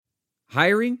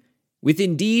Hiring? With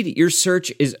Indeed, your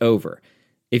search is over.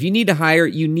 If you need to hire,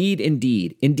 you need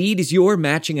Indeed. Indeed is your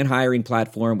matching and hiring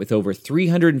platform with over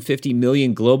 350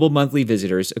 million global monthly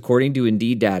visitors, according to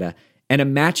Indeed data, and a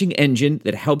matching engine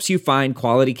that helps you find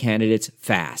quality candidates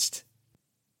fast.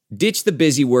 Ditch the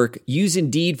busy work. Use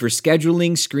Indeed for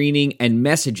scheduling, screening, and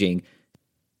messaging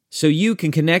so you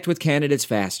can connect with candidates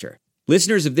faster.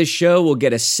 Listeners of this show will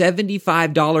get a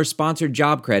 $75 sponsored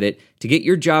job credit to get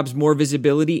your jobs more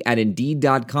visibility at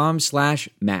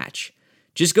Indeed.com/match.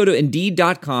 Just go to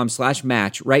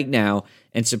Indeed.com/match right now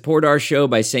and support our show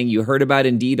by saying you heard about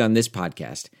Indeed on this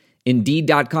podcast.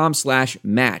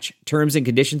 Indeed.com/match. Terms and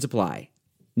conditions apply.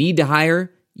 Need to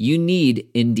hire? You need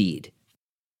Indeed.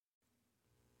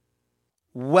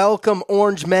 Welcome,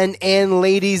 Orange men and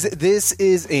ladies. This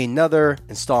is another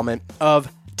installment of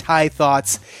Ty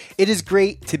Thoughts. It is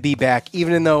great to be back,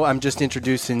 even though I'm just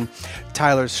introducing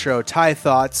Tyler's show, Ty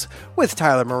Thoughts, with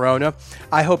Tyler Morona.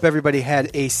 I hope everybody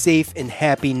had a safe and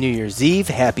happy New Year's Eve.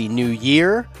 Happy New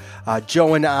Year.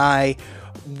 Joe and I,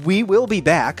 we will be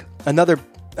back. Another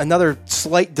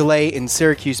slight delay in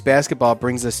Syracuse basketball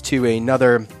brings us to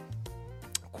another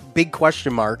big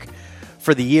question mark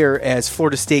for the year, as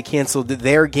Florida State canceled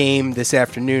their game this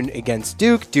afternoon against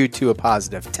Duke due to a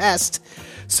positive test.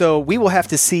 So we will have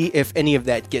to see if any of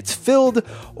that gets filled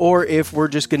or if we're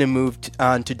just going to move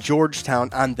on to Georgetown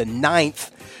on the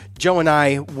 9th. Joe and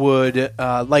I would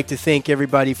like to thank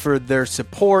everybody for their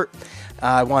support.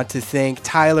 I want to thank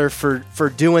Tyler for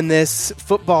doing this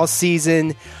football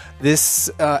season. This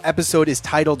episode is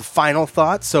titled Final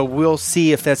Thought, so we'll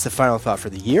see if that's the final thought for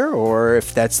the year or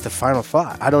if that's the final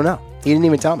thought. I don't know. He didn't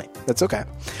even tell me. That's okay.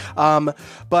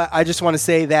 But I just want to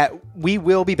say that we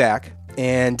will be back,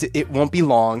 and it won't be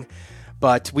long.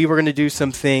 But we were going to do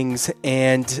some things,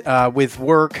 and with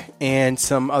work and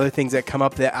some other things that come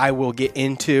up that I will get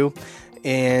into,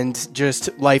 and just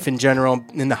life in general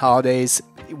in the holidays,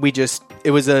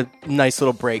 it was a nice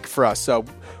little break for us. So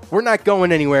we're not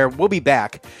going anywhere. We'll be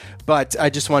back. But I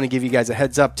just want to give you guys a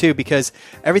heads up, too, because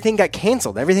everything got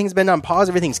canceled. Everything's been on pause.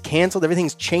 Everything's canceled.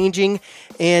 Everything's changing.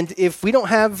 And if we don't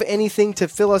have anything to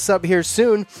fill us up here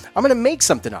soon, I'm going to make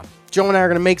something up. Joe and I are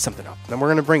going to make something up, and we're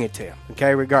going to bring it to you,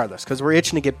 okay, regardless, because we're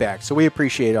itching to get back. So we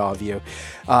appreciate all of you.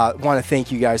 Want to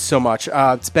thank you guys so much.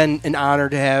 It's been an honor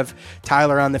to have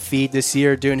Tyler on the feed this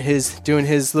year, doing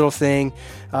his little thing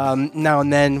now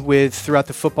and then throughout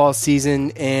the football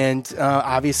season, and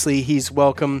obviously he's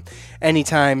welcome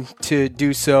anytime to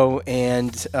do so,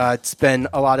 and it's been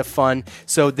a lot of fun.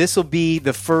 So this will be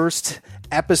the first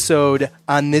episode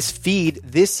on this feed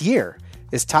this year.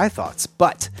 Is Ty Thoughts.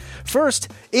 But first,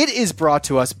 it is brought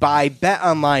to us by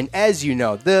BetOnline, as you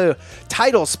know, the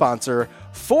title sponsor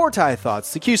for Ty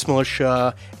Thoughts, the Cuse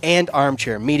Militia, and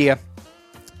Armchair Media.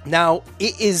 Now,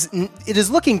 it is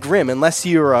looking grim unless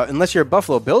you're a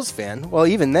Buffalo Bills fan. Well,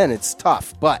 even then, it's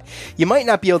tough. But you might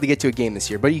not be able to get to a game this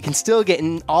year, but you can still get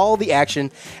in all the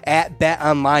action at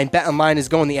BetOnline. BetOnline is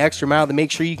going the extra mile to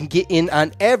make sure you can get in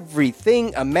on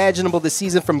everything imaginable this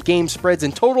season, from game spreads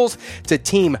and totals to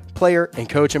team, player, and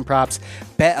coach and props.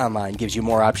 BetOnline gives you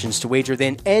more options to wager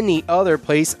than any other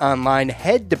place online.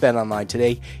 Head to BetOnline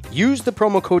today. Use the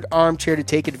promo code ARMCHAIR to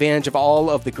take advantage of all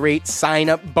of the great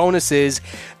sign-up bonuses.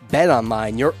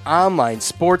 BetOnline, your online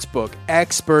sportsbook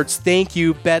experts. Thank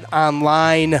you,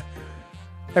 BetOnline.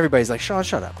 Everybody's like, Sean,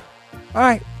 shut up. All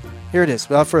right, here it is.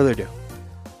 Without further ado,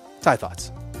 Ty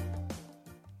Thoughts.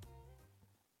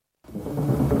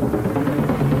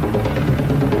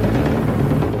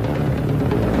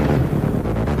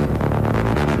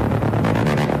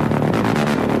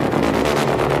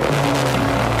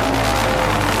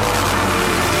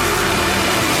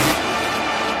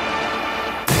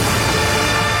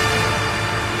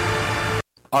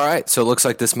 All right, so it looks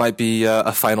like this might be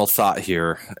a final thought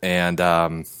here, and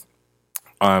I'm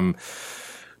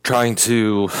trying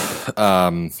to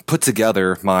put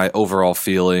together my overall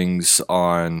feelings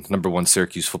on number one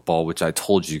Syracuse football, which I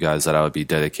told you guys that I would be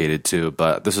dedicated to,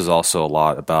 but this is also a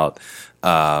lot about,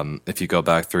 if you go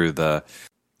back through the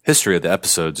history of the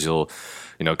episodes, you'll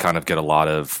kind of get a lot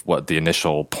of what the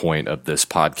initial point of this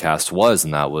podcast was,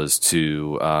 and that was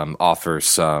to offer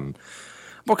some,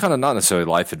 well, kind of not necessarily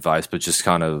life advice, but just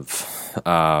kind of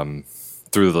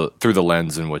through the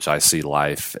lens in which I see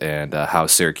life, and how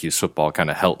Syracuse football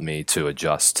kind of helped me to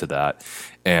adjust to that.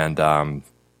 And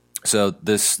so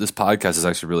this podcast has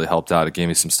actually really helped out. It gave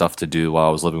me some stuff to do while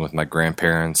I was living with my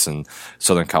grandparents in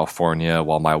Southern California,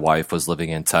 while my wife was living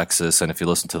in Texas. And if you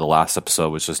listen to the last episode,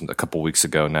 which was a couple weeks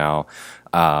ago now,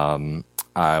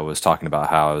 I was talking about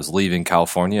how I was leaving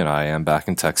California and I am back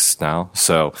in Texas now.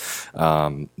 So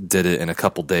did it in a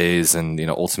couple days and,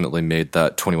 ultimately made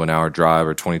that 21-hour drive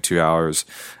or 22 hours.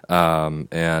 And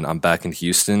I'm back in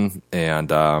Houston. And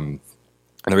the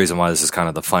reason why this is kind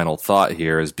of the final thought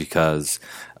here is because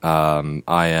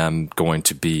I am going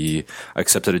to be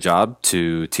accepted a job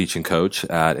to teach and coach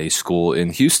at a school in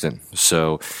Houston.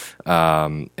 So,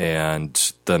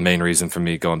 and the main reason for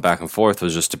me going back and forth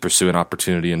was just to pursue an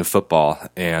opportunity into football.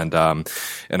 And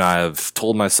I've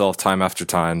told myself time after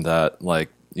time that,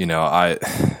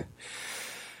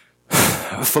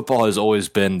 football has always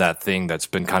been that thing that's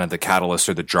been kind of the catalyst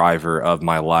or the driver of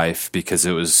my life, because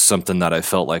it was something that I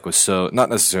felt like was so not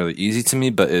necessarily easy to me,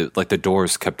 but the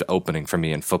doors kept opening for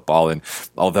me in football. And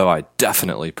although I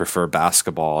definitely prefer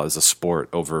basketball as a sport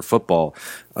over football,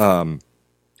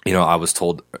 I was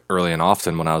told early and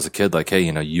often when I was a kid, like, hey,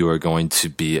 you are going to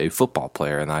be a football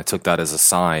player. And I took that as a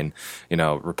sign,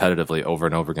 repetitively over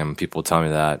and over again when people would tell me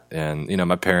that. And,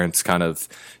 my parents kind of,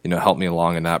 helped me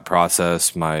along in that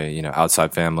process, my,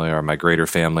 outside family or my greater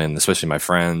family, and especially my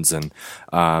friends. And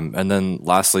then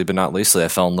lastly, but not leastly, I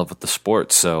fell in love with the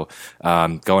sport. So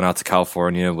going out to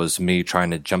California was me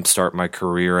trying to jumpstart my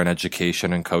career in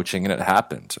education and coaching. And it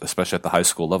happened, especially at the high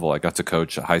school level. I got to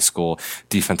coach a high school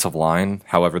defensive line.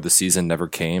 However, the season never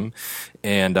came.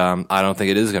 And I don't think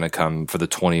it is going to come for the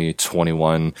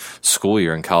 2021 school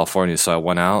year in California. So I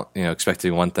went out,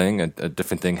 expecting one thing, a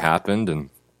different thing happened. And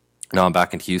now I'm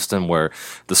back in Houston, where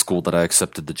the school that I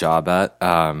accepted the job at,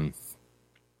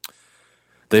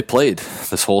 they played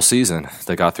this whole season.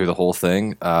 They got through the whole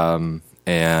thing.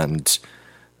 And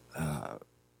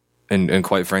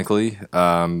quite frankly,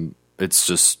 it's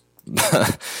just,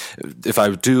 if I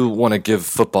do want to give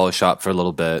football a shot for a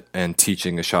little bit and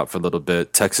teaching a shot for a little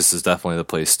bit, Texas is definitely the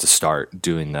place to start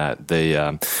doing that. They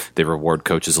reward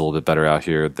coaches a little bit better out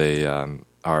here. They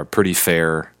are pretty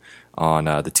fair on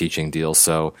the teaching deal.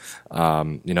 So,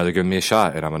 they're giving me a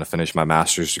shot, and I'm going to finish my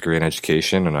master's degree in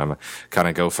education, and I'm kind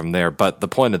of go from there. But the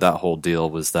point of that whole deal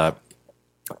was that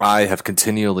I have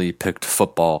continually picked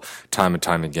football time and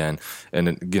time again.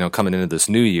 And, coming into this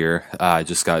new year, I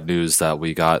just got news that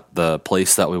we got the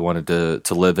place that we wanted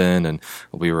to live in, and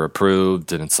we were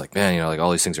approved. And it's like, man,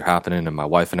 all these things are happening. And my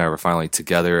wife and I were finally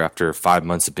together after 5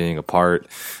 months of being apart,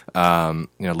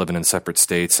 living in separate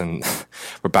states, and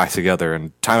we're back together.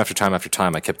 And time after time after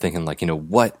time, I kept thinking,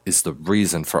 what is the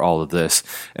reason for all of this?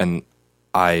 And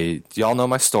y'all know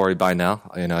my story by now.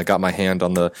 I got my hand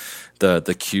on the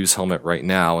Q's helmet right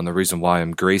now, and the reason why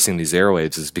I'm gracing these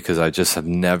airwaves is because I just have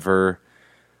never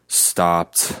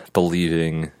stopped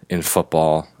believing in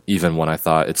football, even when I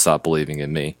thought it stopped believing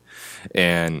in me.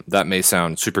 And that may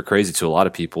sound super crazy to a lot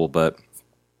of people, but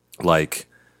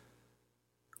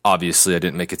obviously I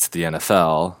didn't make it to the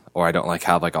NFL, or I don't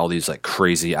have all these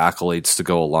crazy accolades to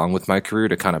go along with my career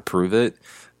to kind of prove it.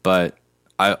 But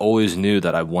I always knew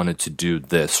that I wanted to do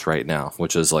this right now,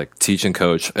 which is teach and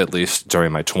coach, at least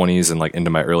during my 20s and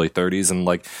into my early 30s. And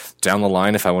down the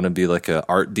line, if I want to be an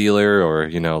art dealer, or,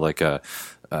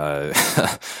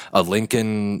 a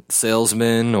Lincoln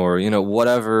salesman, or,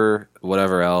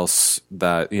 whatever else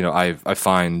that, I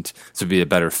find to be a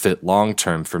better fit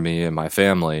long-term for me and my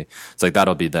family, it's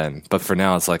that'll be then. But for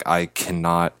now, it's I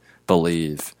cannot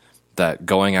believe that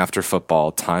going after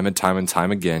football time and time and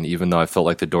time again, even though I felt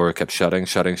like the door kept shutting,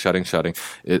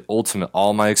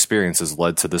 all my experiences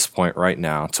led to this point right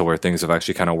now, to where things have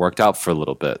actually kind of worked out for a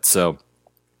little bit. So,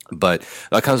 but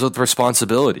that comes with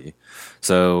responsibility.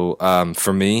 So,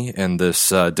 for me, and this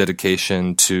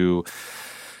dedication to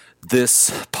this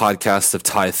podcast of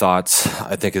Ty Thoughts,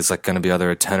 I think it's going to be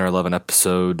either a 10 or 11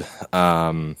 episode,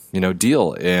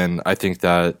 deal. And I think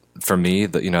that for me,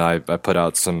 that, I put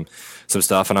out some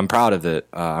stuff, and I'm proud of it.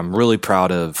 I'm really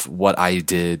proud of what I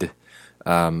did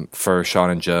for Sean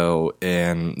and Joe,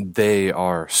 and they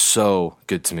are so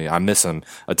good to me. I miss them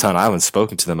a ton. I haven't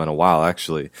spoken to them in a while,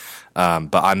 actually,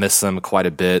 but I miss them quite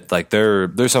a bit.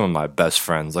 They're some of my best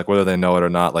friends. Whether they know it or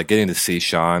not, getting to see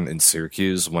Sean in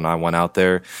Syracuse when I went out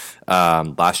there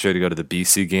last year to go to the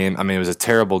BC game. I mean, it was a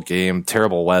terrible game,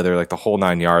 terrible weather, the whole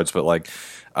 9 yards, but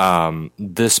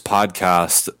this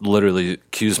podcast, literally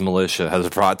Q's Militia, has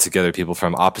brought together people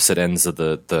from opposite ends of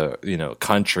the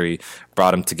country,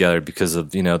 brought them together because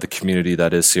of, the community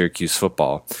that is Syracuse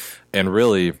football. And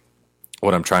really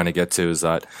what I'm trying to get to is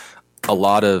that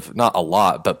not a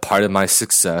lot, but part of my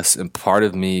success and part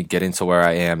of me getting to where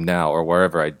I am now, or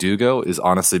wherever I do go, is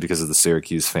honestly because of the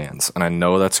Syracuse fans. And I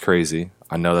know that's crazy.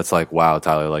 I know that's wow,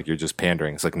 Tyler, you're just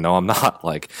pandering. It's no, I'm not.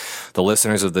 The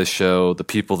listeners of this show, the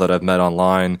people that I've met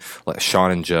online,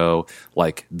 Sean and Joe,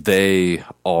 they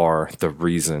are the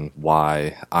reason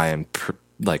why I am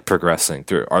like progressing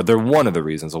through. Are they're one of the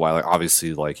reasons why, like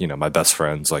obviously, like, you know, my best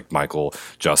friends like Michael,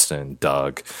 Justin,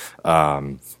 Doug,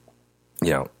 you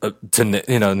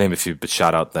know, name a few, but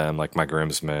shout out them, like my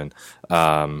groomsmen,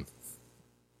 shout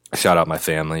out my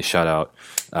family, shout out,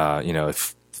 you know,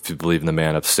 if you believe in the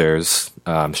man upstairs,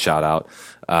 shout out,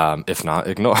 if not,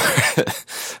 ignore.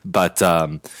 But,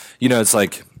 you know, it's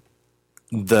like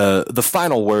the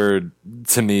final word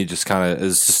to me just kind of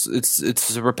is just,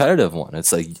 it's a repetitive one.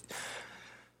 It's like,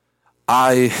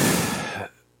 I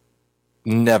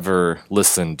never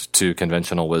listened to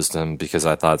conventional wisdom because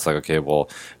I thought it's like, okay, well,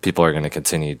 people are going to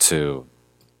continue to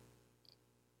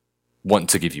want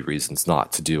to give you reasons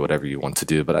not to do whatever you want to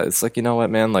do. But it's like, you know what,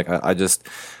 man, like I just,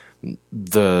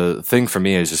 the thing for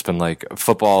me has just been like,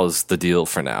 football is the deal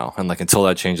for now. And like, until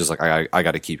that changes, like I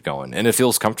got to keep going, and it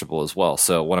feels comfortable as well.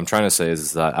 So what I'm trying to say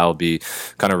is that I'll be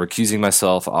kind of recusing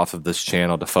myself off of this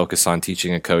channel to focus on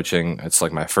teaching and coaching. It's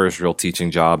like my first real teaching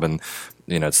job, and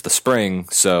you know, it's the spring.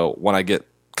 So when I get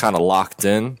kind of locked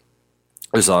in,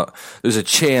 there's a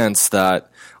chance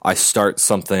that I start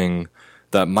something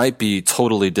that might be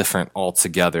totally different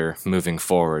altogether moving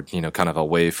forward, you know, kind of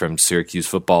away from Syracuse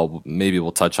football. Maybe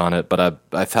we'll touch on it, but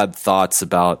I've had thoughts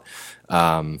about,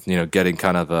 you know, getting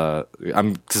kind of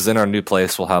because in our new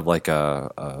place we'll have like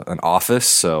an office.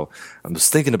 So I'm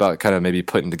just thinking about kind of maybe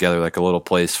putting together like a little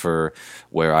place for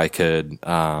where I could,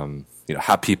 you know,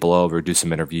 have people over, do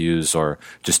some interviews, or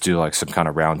just do like some kind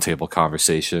of roundtable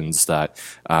conversations that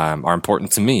are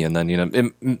important to me. And then, you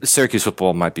know, Syracuse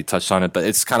football might be touched on it, but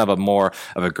it's kind of a more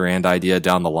of a grand idea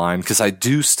down the line, because I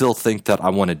do still think that I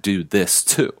want to do this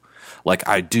too. Like,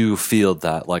 I do feel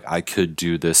that like I could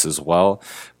do this as well,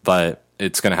 but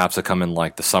it's going to have to come in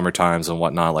like the summer times and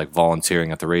whatnot, like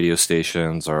volunteering at the radio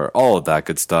stations or all of that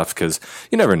good stuff. Cause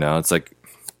you never know. It's like,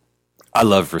 I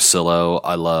love Russillo.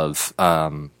 I love,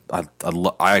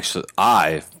 I actually,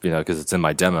 you know, because it's in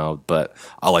my demo, but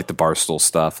I like the Barstool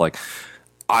stuff. Like,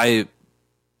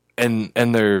 and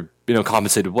they're, you know,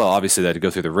 compensated well. Obviously, they had to go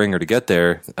through the ringer to get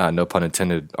there. No pun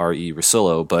intended, R.E.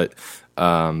 Russillo, but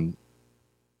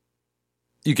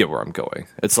you get where I'm going.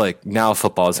 It's like, now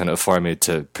football is going to afford me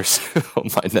to pursue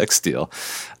my next deal.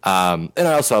 And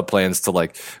I also have plans to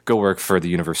like go work for the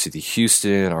University of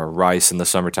Houston or Rice in the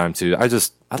summertime too.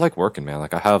 I like working, man.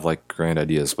 Like, I have like grand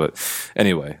ideas, but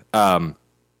anyway,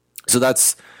 so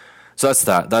that's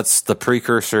that. That's the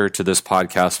precursor to this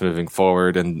podcast moving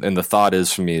forward. And the thought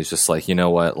is for me is just like, you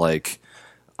know what, like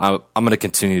I'm going to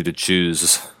continue to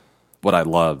choose what I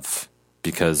love,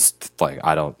 because like,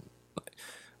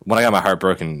 when I got my heart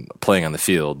broken playing on the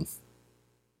field,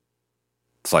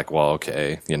 it's like, well,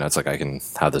 okay, you know, it's like I can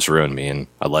have this ruin me, and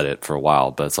I let it for a while,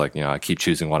 but it's like, you know, I keep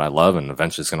choosing what I love, and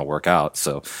eventually it's going to work out.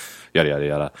 So yada, yada,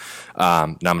 yada.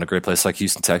 Now I'm in a great place like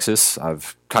Houston, Texas.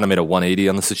 I've kind of made a 180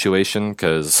 on the situation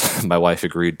because my wife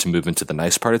agreed to move into the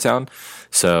nice part of town.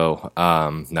 So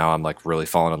now I'm like really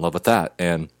falling in love with that.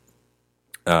 And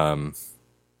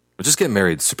just getting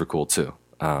married is super cool too.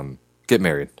 Get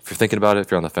married. If you're thinking about it,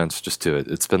 if you're on the fence, just do it.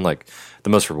 It's been like the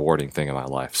most rewarding thing in my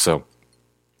life. So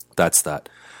that's that.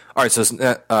 All right, so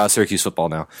Syracuse football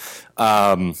now.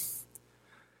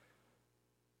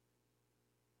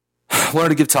 Wanted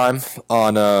to give time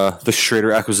on the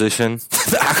Schrader acquisition.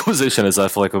 The acquisition is, I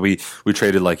feel like we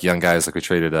traded like young guys, like we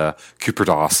traded Cooper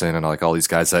Dawson and like all these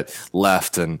guys that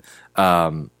left. And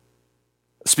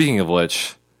speaking of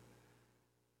which,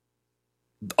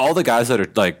 all the guys that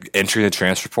are like entering the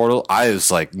transfer portal, I was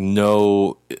like,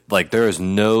 there is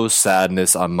no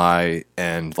sadness on my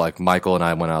end. Like, Michael and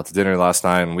I went out to dinner last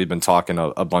night, and we've been talking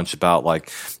a bunch about like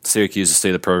Syracuse, the state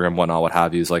of the program, whatnot, what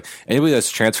have you. It's like, anybody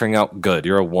that's transferring out, good.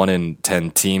 You're a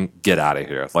 1-in-10 team. Get out of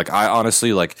here. Like, I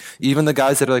honestly, like, even the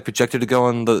guys that are like projected to go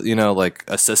in the, you know, like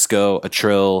a Cisco, a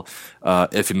Trill,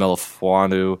 Ife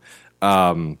Melifuanu,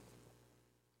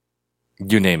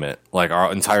 you name it, like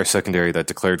our entire secondary that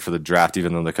declared for the draft,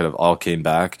 even though they could have all came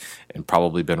back and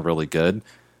probably been really good,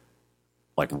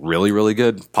 like really, really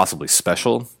good, possibly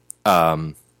special. It's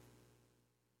kind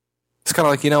of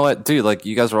like, you know what, dude, like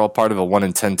you guys are all part of a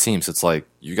 1-in-10 team. So it's like,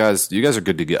 you guys are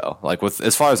good to go. Like, with,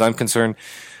 as far as I'm concerned,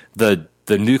 the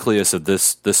nucleus of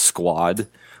this squad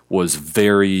was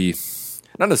very,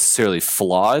 not necessarily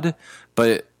flawed,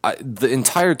 but the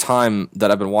entire time that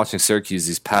I've been watching Syracuse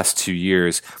these past 2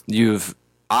 years,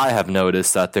 I have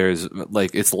noticed that there's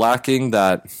like, it's lacking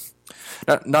that,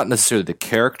 not necessarily the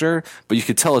character, but you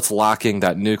could tell it's lacking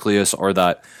that nucleus or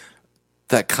that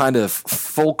kind of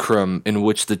fulcrum in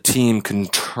which the team can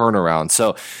turn around.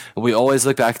 So we always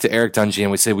look back to Eric Dungey and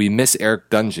we say we miss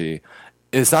Eric Dungey.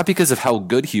 it's not because of how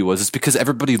good he was. It's because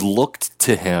everybody looked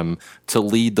to him to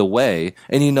lead the way.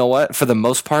 And you know what? For the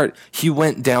most part, he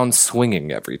went down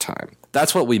swinging every time.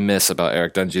 That's what we miss about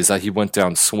Eric Dungey, is that he went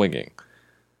down swinging.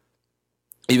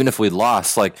 Even if we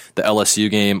lost, like the LSU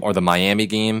game or the Miami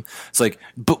game, it's like,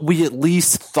 but we at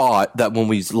least thought that when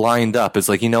we lined up, it's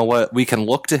like, you know what? We can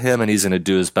look to him and he's going to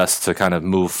do his best to kind of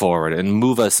move forward and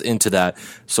move us into that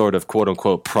sort of quote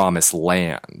unquote promised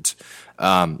land.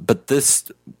 But this,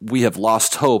 we have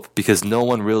lost hope because no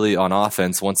one really on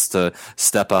offense wants to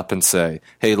step up and say,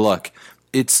 hey, look,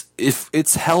 if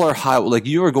it's hell or high, like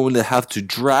you are going to have to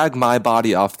drag my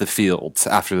body off the field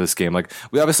after this game. Like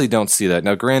we obviously don't see that.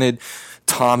 Now, granted,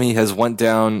 Tommy has went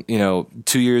down,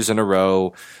 2 years in a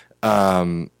row.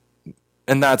 And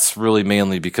that's really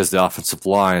mainly because the offensive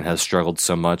line has struggled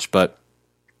so much, but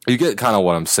you get kind of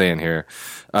what I'm saying here.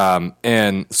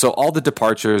 And so all the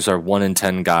departures are 1 in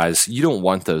 10 guys. You don't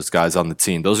want those guys on the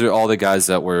team. Those are all the guys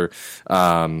that were,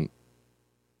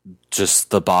 just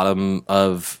the bottom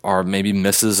of our maybe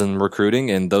misses in recruiting,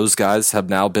 and those guys have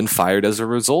now been fired as a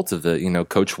result of it.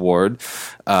 Coach Ward,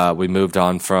 we moved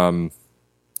on from,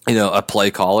 a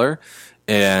play caller,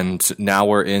 and now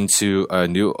we're into a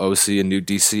new OC and new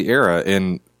DC era.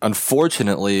 And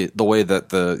unfortunately, the way that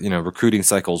the recruiting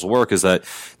cycles work is that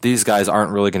these guys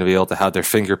aren't really going to be able to have their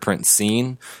fingerprint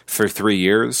seen for 3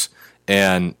 years.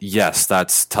 And yes,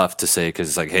 that's tough to say because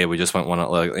it's like, hey, we just went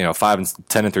 10-3,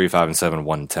 5-7,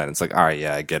 1-10. It's like, all right,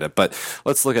 yeah, I get it. But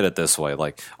let's look at it this way.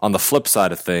 Like on the flip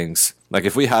side of things, like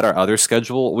if we had our other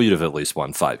schedule, we'd have at least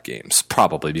won 5 games,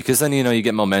 probably, because then you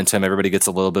get momentum, everybody gets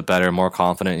a little bit better, more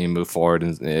confident, and you move forward,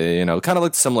 and kind of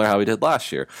looked similar how we did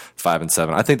last year,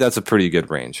 5-7. I think that's a pretty good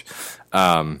range.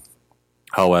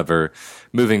 However,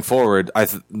 moving forward,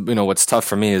 what's tough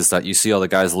for me is that you see all the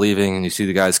guys leaving and you see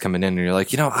the guys coming in and you're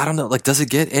like, I don't know, like, does it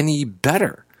get any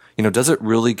better? Does it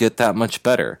really get that much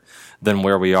better than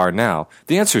where we are now?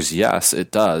 The answer is yes, it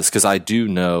does, because I do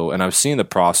know, and I've seen the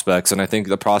prospects, and I think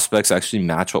the prospects actually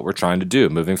match what we're trying to do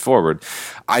moving forward.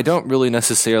 I don't really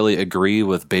necessarily agree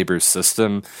with Baber's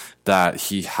system that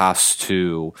he has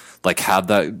to, like, have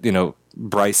that,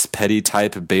 Bryce Petty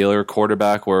type Baylor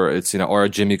quarterback where it's, or a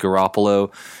Jimmy Garoppolo.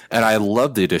 And I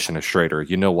love the addition of Schrader.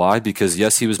 You know why? Because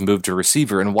yes, he was moved to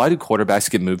receiver. And why do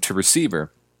quarterbacks get moved to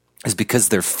receiver? Is because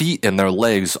their feet and their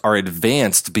legs are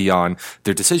advanced beyond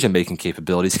their decision-making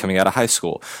capabilities coming out of high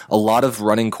school. A lot of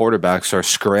running quarterbacks are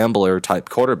scrambler-type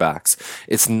quarterbacks.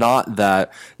 It's not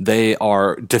that they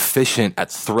are deficient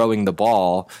at throwing the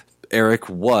ball. Eric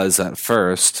was at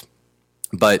first,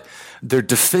 but they're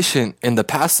deficient in the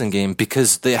passing game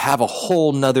because they have a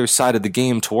whole nother side of the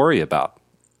game to worry about.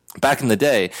 Back in the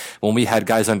day, when we had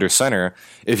guys under center,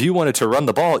 if you wanted to run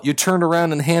the ball, you turned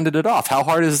around and handed it off. How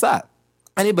hard is that?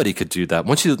 Anybody could do that.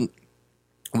 Once you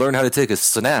learn how to take a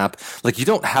snap, like, you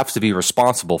don't have to be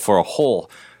responsible for a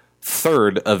whole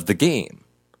third of the game,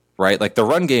 right? Like, the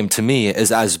run game to me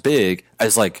is as big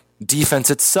as, like,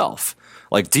 defense itself.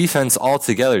 Like, defense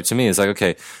altogether to me is like,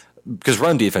 okay, because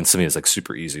run defense to me is like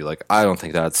super easy. Like, I don't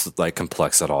think that's like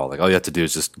complex at all. Like, all you have to do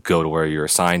is just go to where you're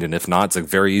assigned, and if not, it's like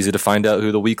very easy to find out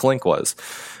who the weak link was.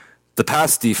 The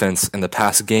pass defense and the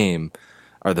pass game,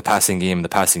 or the passing game and the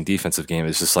passing defensive game,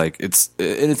 is just like it's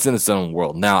in its own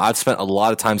world. Now, I've spent a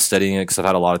lot of time studying it because I've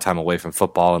had a lot of time away from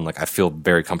football, and like I feel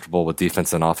very comfortable with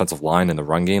defense and offensive line and the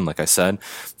run game, like I said.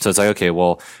 So it's like, okay,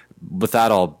 well, with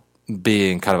that all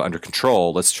being kind of under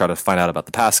control, let's try to find out about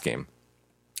the pass game.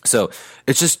 So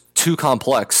it's just too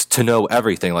complex to know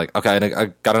everything. Like, okay, I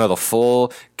got to know the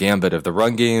full gambit of the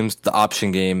run games, the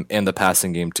option game, and the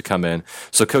passing game to come in.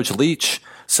 So Coach Leach,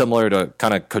 similar to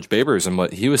kind of Coach Babers and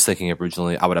what he was thinking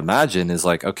originally, I would imagine is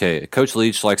like, okay, Coach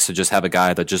Leach likes to just have a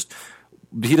guy that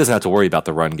he doesn't have to worry about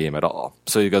the run game at all.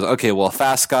 So he goes, okay, well, a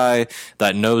fast guy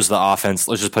that knows the offense,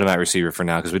 let's just put him at receiver for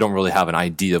now because we don't really have an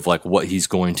idea of like what he's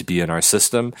going to be in our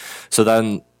system. So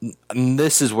then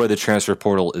this is where the transfer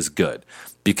portal is good,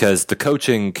 because the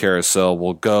coaching carousel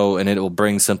will go and it will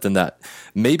bring something that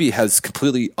maybe has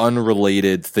completely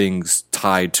unrelated things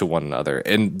tied to one another.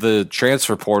 And the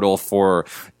transfer portal for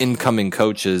incoming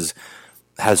coaches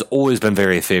has always been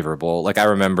very favorable. Like, I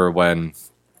remember when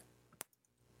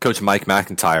Coach Mike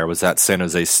McIntyre was at San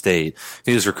Jose State,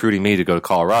 he was recruiting me to go to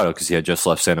Colorado because he had just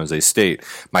left San Jose State.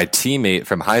 My teammate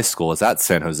from high school was at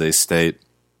San Jose State,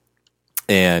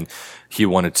 and he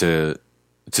wanted to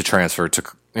transfer to,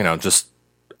 just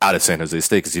out of San Jose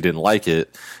State because he didn't like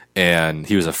it, and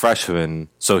he was a freshman,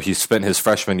 so he spent his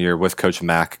freshman year with Coach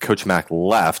Mack. Coach Mack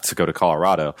left to go to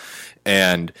Colorado,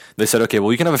 and they said, okay,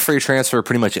 well, you can have a free transfer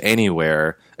pretty much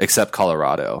anywhere except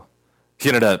Colorado. He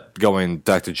ended up going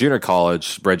back to junior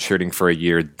college, redshirting for a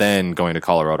year, then going to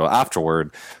Colorado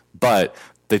afterward. But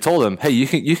they told him, hey,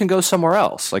 you can go somewhere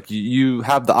else. Like you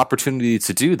have the opportunity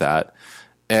to do that.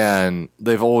 And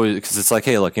they've always, because it's like,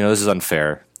 hey, look, this is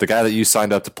unfair. The guy that you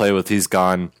signed up to play with, he's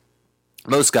gone.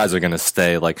 Most guys are going to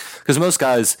stay, because most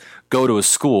guys go to a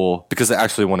school because they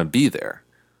actually want to be there.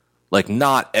 Like,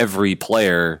 not every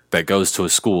player that goes to a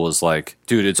school is like,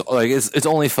 dude, it's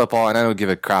only football, and I don't give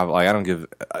a crap. Like,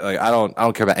 I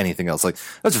don't care about anything else. Like,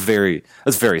 that's very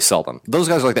seldom. Those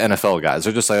guys are like the NFL guys.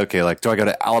 They're just like, okay, like, do I go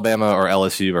to Alabama or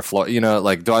LSU or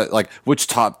Florida? Which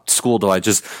top school do I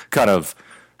just kind of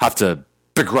have to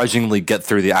begrudgingly get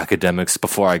through the academics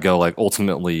before I go, like,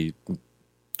 ultimately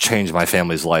change my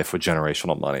family's life with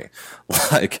generational money?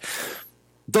 Like,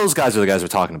 those guys are the guys we're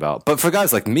talking about. But for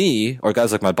guys like me, or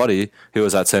guys like my buddy who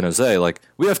was at San Jose, like,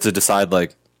 we have to decide,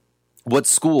 like, what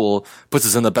school puts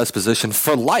us in the best position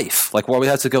for life. Like, where we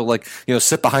have to go, like,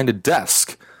 sit behind a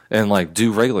desk and, like,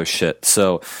 do regular shit.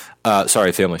 So,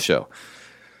 family show.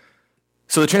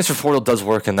 So the transfer portal does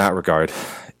work in that regard.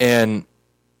 And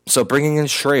so bringing in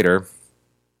Schrader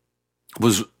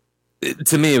was,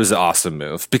 to me, it was an awesome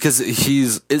move, because is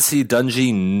he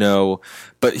Dungy? No,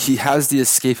 but he has the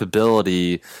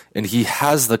escapability, and he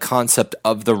has the concept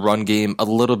of the run game, a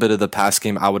little bit of the pass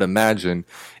game, I would imagine.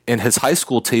 And his high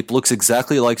school tape looks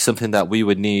exactly like something that we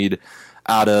would need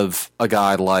out of a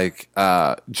guy like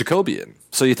Jacobian.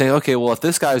 So you think, okay, well, if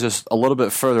this guy's just a little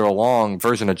bit further along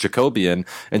version of Jacobian,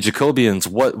 and Jacobian's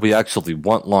what we actually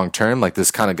want long term, like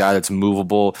this kind of guy that's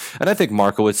movable. And I think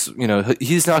Markowitz,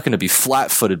 he's not going to be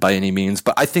flat-footed by any means,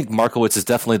 but I think Markowitz is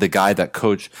definitely the guy that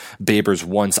Coach Babers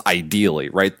wants ideally,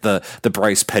 right? The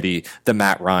Bryce Petty, the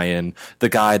Matt Ryan, the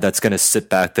guy that's going to sit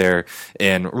back there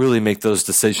and really make those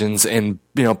decisions and,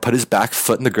 put his back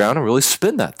foot in the ground and really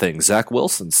spin that thing, Zach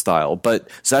Wilson style. But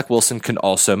Zach Wilson can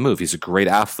also move. He's a great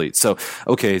athlete. So,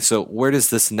 okay, so where does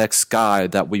this next guy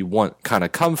that we want kind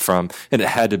of come from? And it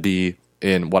had to be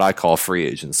in what I call free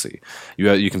agency.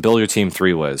 You can build your team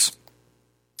three ways.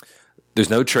 There's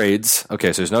no trades.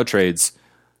 Okay, so there's no trades.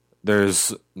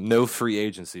 There's no free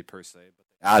agency per se. But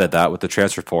they added that with the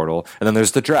transfer portal. And then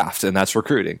there's the draft, and that's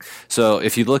recruiting. So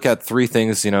if you look at three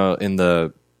things, in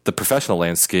the professional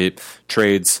landscape,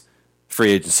 trades,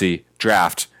 free agency,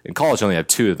 draft. In college, I only have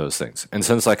two of those things. And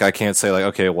since, like, I can't say, like,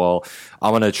 okay, well, I'm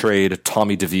going to trade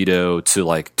Tommy DeVito to,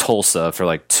 like, Tulsa for,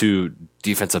 like, two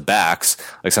defensive backs,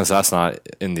 like, since that's not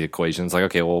in the equation, it's like,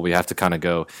 okay, well, we have to kind of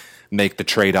go make the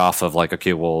trade-off of, like,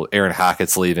 okay, well, Aaron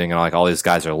Hackett's leaving, and, like, all these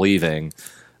guys are leaving,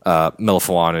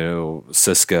 Melifonwu,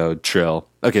 Cisco, Trill.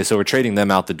 Okay, so we're trading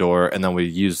them out the door, and then we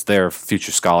use their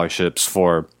future scholarships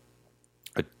for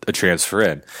a transfer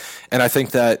in. And I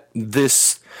think that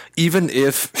this, even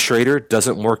if Schrader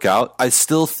doesn't work out, I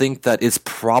still think that it's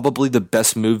probably the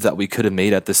best move that we could have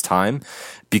made at this time,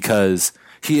 because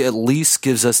he at least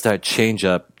gives us that change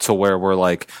up to where we're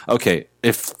like, okay,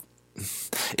 if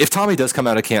Tommy does come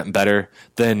out of camp better,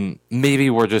 then maybe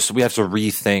we have to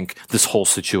rethink this whole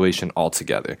situation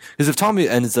altogether. Because if Tommy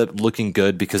ends up looking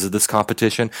good because of this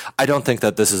competition, I don't think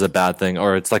that this is a bad thing,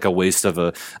 or it's like a waste of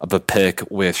a pick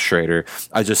with Schrader.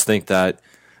 I just think that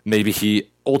maybe he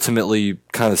ultimately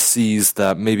kind of sees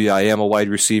that maybe I am a wide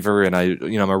receiver and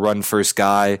I'm a run first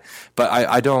guy, but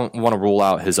I don't want to rule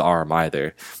out his arm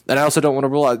either. And I also don't want to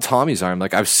rule out Tommy's arm.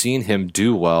 Like, I've seen him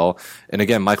do well. And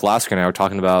again, Mike Lasker and I were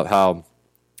talking about how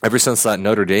ever since that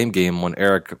Notre Dame game when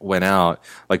Eric went out,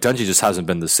 like, Dungy just hasn't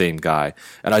been the same guy.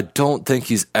 And I don't think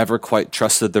he's ever quite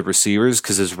trusted the receivers,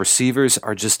 because his receivers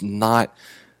are just not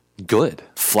good,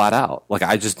 flat out. Like,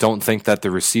 I just don't think that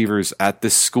the receivers at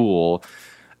this school,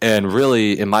 and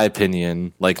really, in my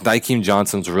opinion, like, Nykeem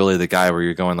Johnson's really the guy where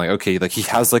you're going, like, okay, like, he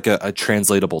has, like, a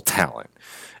translatable talent.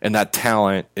 And that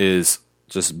talent is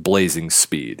just blazing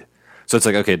speed. So it's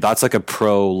like, okay, that's like a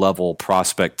pro-level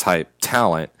prospect type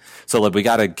talent. So, like, we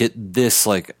got to get this,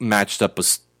 like, matched up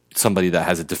with somebody that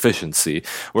has a deficiency.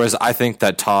 Whereas I think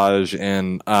that Taj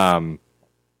and among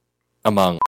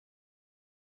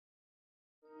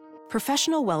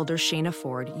professional welder Shayna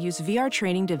Ford used VR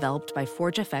training developed by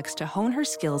ForgeFX to hone her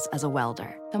skills as a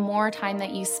welder. The more time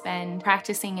that you spend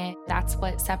practicing it, that's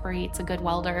what separates a good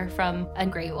welder from a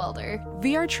great welder.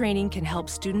 VR training can help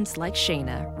students like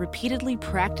Shayna repeatedly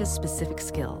practice specific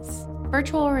skills.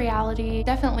 Virtual reality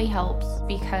definitely helps,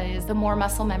 because the more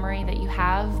muscle memory that you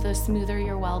have, the smoother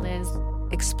your weld is.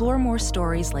 Explore more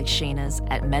stories like Shayna's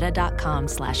at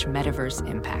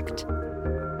meta.com/metaverseimpact.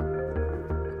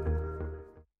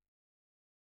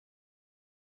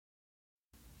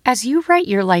 As you write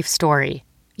your life story,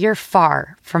 you're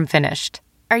far from finished.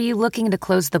 Are you looking to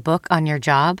close the book on your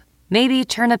job? Maybe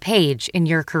turn a page in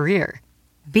your career?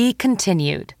 Be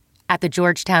continued at the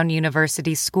Georgetown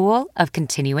University School of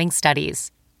Continuing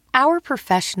Studies. Our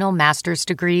professional master's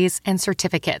degrees and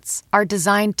certificates are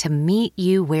designed to meet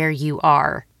you where you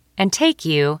are and take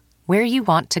you where you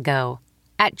want to go.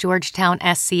 At Georgetown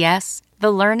SCS, the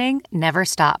learning never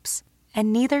stops,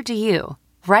 and neither do you.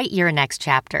 Write your next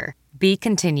chapter. Be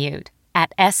continued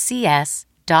at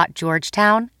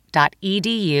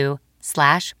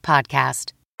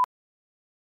scs.georgetown.edu/podcast.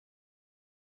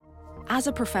 As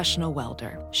a professional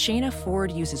welder, Shayna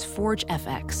Ford uses Forge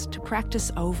FX to practice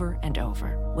over and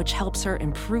over, which helps her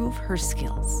improve her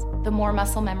skills. The more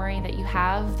muscle memory that you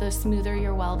have, the smoother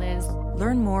your weld is.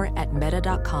 Learn more at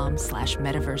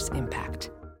meta.com/metaverseimpact.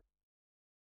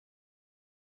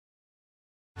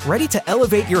 Ready to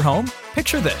elevate your home?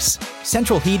 Picture this: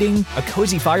 central heating, a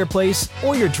cozy fireplace,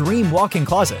 or your dream walk-in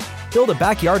closet. Build a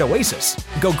backyard oasis,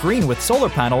 go green with solar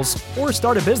panels, or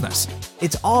start a business.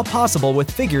 It's all possible with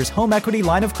Figure's home equity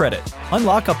line of credit.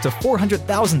 Unlock up to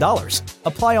 $400,000.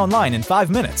 Apply online in 5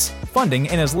 minutes. Funding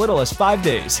in as little as 5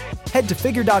 days. Head to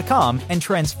Figure.com and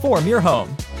transform your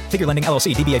home. Figure Lending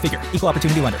LLC, DBA Figure, Equal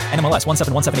Opportunity Lender, NMLS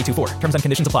 1717824. Terms and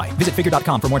conditions apply. Visit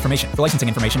Figure.com for more information. For licensing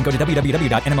information, go to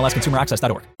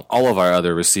www.nmlsconsumeraccess.org. All of our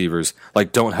other receivers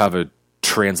don't have a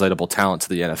translatable talent to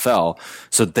the NFL,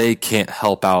 so they can't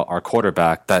help out our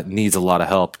quarterback that needs a lot of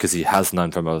help because he has none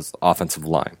from his offensive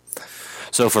line.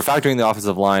 So for factoring the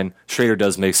offensive line, Schrader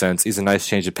does make sense. He's a nice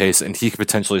change of pace, and he could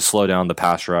potentially slow down the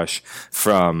pass rush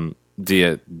from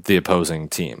the opposing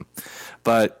team.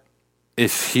 But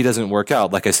if he doesn't work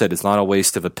out, like I said, it's not a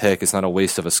waste of a pick. It's not a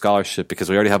waste of a scholarship because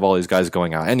we already have all these guys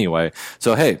going out anyway.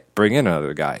 So, hey, bring in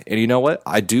another guy. And you know what?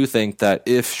 I do think that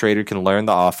if Schrader can learn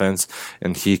the offense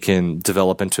and he can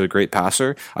develop into a great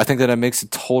passer, I think that it makes a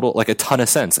ton of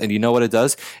sense. And you know what it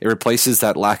does? It replaces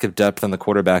that lack of depth in the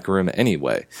quarterback room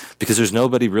anyway, because there's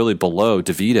nobody really below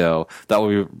DeVito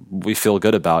that we feel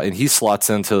good about. And he slots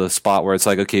into the spot where it's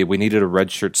like, okay, we needed a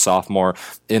redshirt sophomore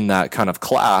in that kind of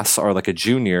class, or like a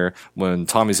junior when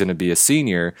Tommy's going to be a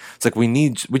senior. It's like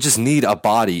we just need a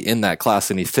body in that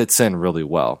class, and he fits in really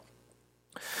well.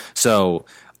 So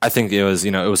I think it was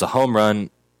a home run,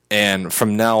 and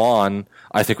from now on,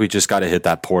 I think we just got to hit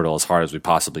that portal as hard as we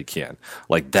possibly can.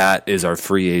 Like, that is our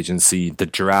free agency. The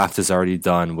draft is already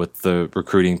done with the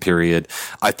recruiting period.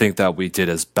 I think that we did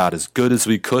about as good as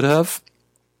we could have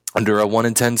under a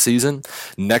 1-10 season.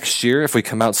 Next year, if we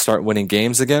come out and start winning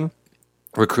games again,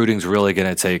 recruiting's really going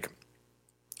to take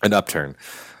an upturn.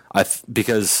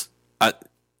 Because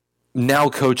now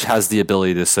coach has the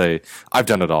ability to say, I've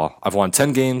done it all. I've won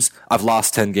 10 games. I've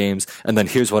lost 10 games. And then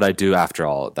here's what I do after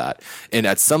all of that. And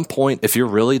at some point, if you're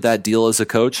really that deal as a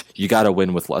coach, you got to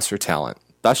win with lesser talent.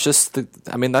 That's just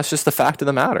the fact of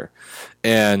the matter.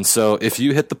 And so if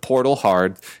you hit the portal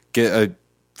hard, get a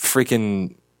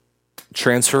freaking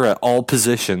transfer at all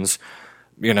positions,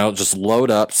 just load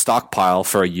up, stockpile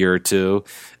for a year or two,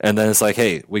 and then it's like,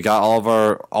 hey, we got all of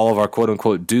our quote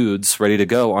unquote dudes ready to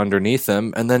go underneath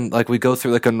them, and then we go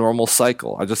through a normal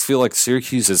cycle. I just feel like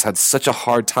Syracuse has had such a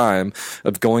hard time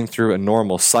of going through a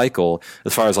normal cycle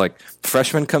as far as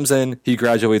freshman comes in, he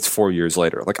graduates 4 years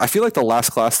later. I feel like the last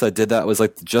class that did that was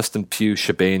the Justin Pugh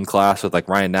Shabane class with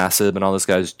Ryan Nassib and all those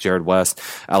guys, Jared West,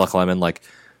 Alec Lemon,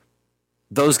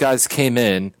 those guys came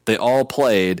in, they all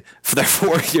played for their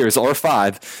 4 years or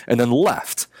 5, and then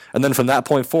left. And then from that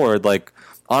point forward,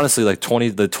 honestly, the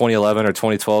 2011 or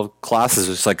 2012 classes,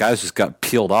 just guys just got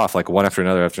peeled off one after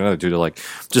another due to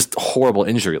just horrible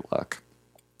injury luck.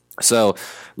 So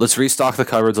let's restock the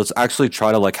cupboards. Let's actually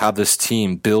try to have this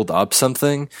team build up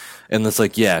something. And it's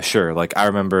yeah, sure. I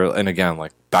remember, and again,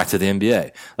 back to the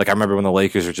NBA. I remember when the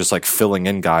Lakers were just filling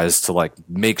in guys to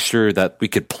make sure that we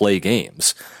could play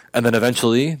games. And then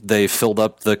eventually they filled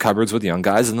up the cupboards with young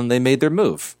guys, and then they made their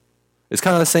move. It's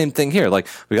kind of the same thing here.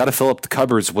 We got to fill up the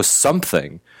cupboards with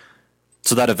something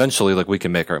so that eventually we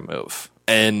can make our move.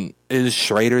 And is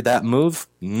Schrader that move?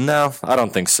 No, I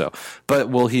don't think so. But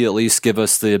will he at least give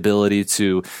us the ability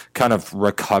to kind of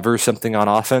recover something on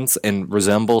offense and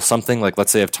resemble something?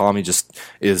 Let's say if Tommy just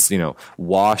is,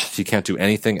 washed, he can't do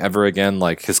anything ever again,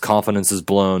 his confidence is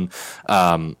blown,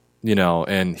 and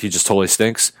he just totally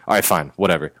stinks. All right, fine,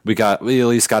 whatever. We at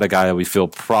least got a guy that we feel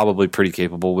probably pretty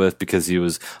capable with because he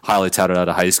was highly touted out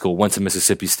of high school, went to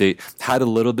Mississippi State, had a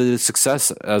little bit of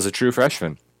success as a true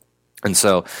freshman. And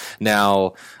so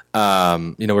now,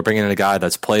 we're bringing in a guy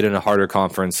that's played in a harder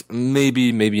conference,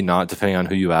 maybe not, depending on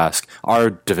who you ask. Our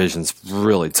division's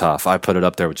really tough. I put it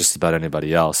up there with just about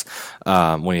anybody else.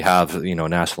 When you have, a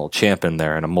national champion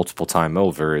there and a multiple time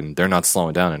over, and they're not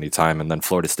slowing down anytime, and then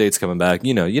Florida State's coming back,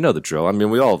 you know the drill. I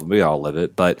mean, we all live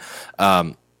it, but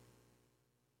I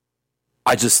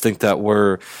just think that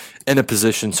we're in a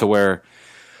position to where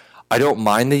I don't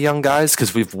mind the young guys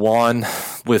because we've won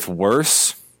with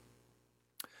worse,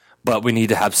 but we need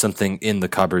to have something in the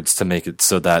cupboards to make it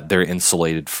so that they're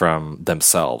insulated from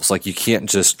themselves. Like you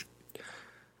can't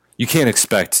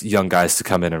expect young guys to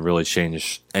come in and really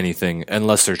change anything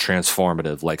unless they're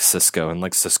transformative, like Cisco, and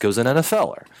like Cisco's an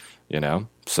NFLer,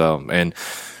 So, and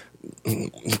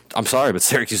I'm sorry, but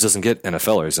Syracuse doesn't get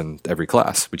NFLers in every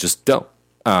class. We just don't.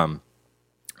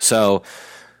 So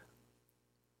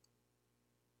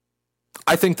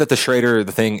I think that the Schrader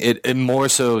thing, it more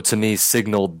so to me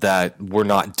signaled that we're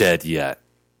not dead yet.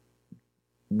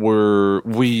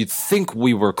 We think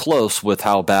we were close with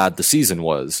how bad the season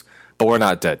was, but we're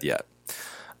not dead yet.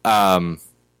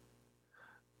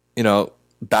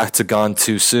 Back to Gone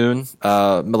Too Soon,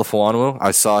 Melifonwu. I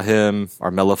saw him,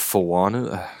 or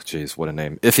Melifonwu. Jeez, what a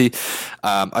name. Iffy.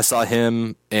 I saw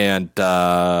him and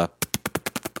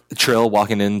Trill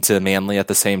walking into Manly at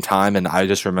the same time, and I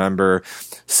just remember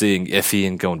seeing Iffy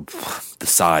and going, the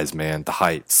size, man, the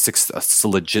height,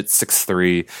 legit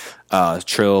 6'3",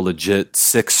 Trill legit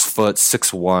 6 foot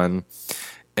 6'1",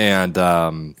 and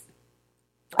I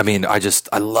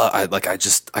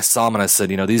saw him and I said,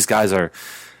 these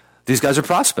guys are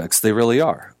prospects. They really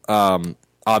are.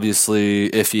 Obviously,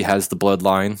 Iffy has the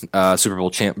bloodline, Super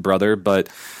Bowl champ brother, but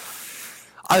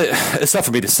it's not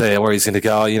for me to say where he's going to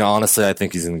go. Honestly, I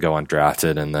think he's going to go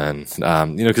undrafted. And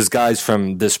then, because guys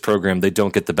from this program, they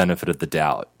don't get the benefit of the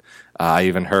doubt. I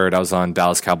even heard, I was on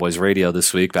Dallas Cowboys radio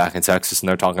this week back in Texas, and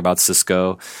they're talking about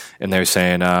Cisco, and they're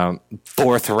saying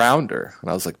 4th rounder. And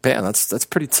I was like, man, that's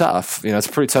pretty tough. It's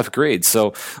a pretty tough grade.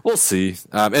 So we'll see.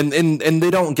 And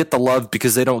they don't get the love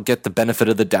because they don't get the benefit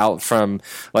of the doubt from,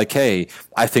 like, hey,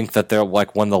 I think that they're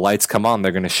like, when the lights come on,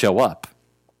 they're going to show up.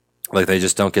 Like, they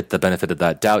just don't get the benefit of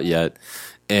that doubt yet.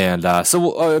 And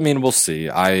we'll see.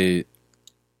 I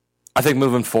think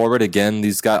moving forward, again,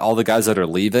 all the guys that are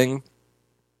leaving,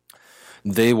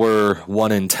 they were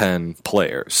 1 in 10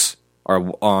 players,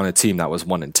 or on a team that was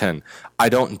 1 in 10. I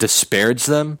don't disparage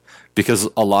them because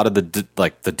a lot of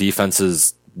the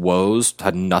defense's woes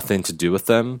had nothing to do with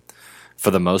them for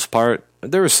the most part.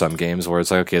 There were some games where it's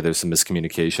like, okay, there's some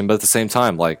miscommunication, but at the same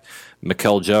time, like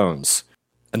Mikel Jones,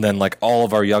 and then like all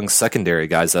of our young secondary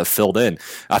guys that filled in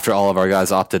after all of our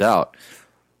guys opted out.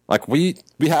 Like we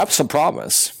have some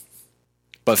promise.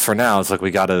 But for now, it's like we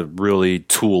got to really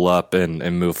tool up and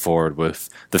move forward with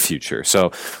the future.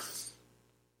 So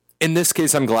in this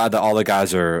case, I'm glad that all the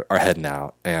guys are heading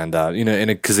out, and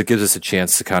because it gives us a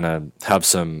chance to kind of have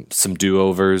some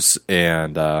do-overs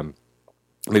and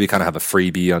maybe kind of have a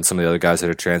freebie on some of the other guys that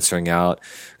are transferring out.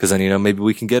 Because then maybe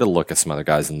we can get a look at some other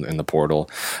guys in the portal.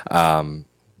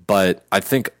 But I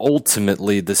think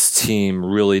ultimately this team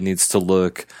really needs to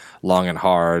look long and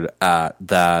hard at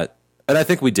that. And I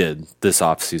think we did this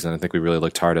offseason. I think we really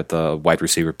looked hard at the wide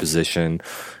receiver position.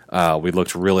 We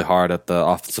looked really hard at the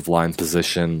offensive line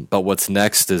position. But what's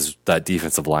next is that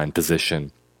defensive line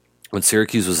position. When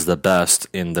Syracuse was the best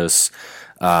in this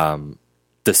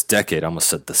decade, I almost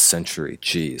said this century,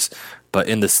 geez. But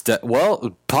in this,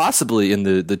 possibly in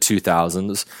the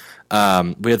 2000s,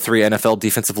 we had 3 NFL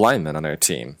defensive linemen on our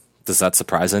team. Does that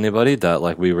surprise anybody that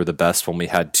like we were the best when we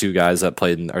had 3 guys that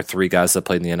played in the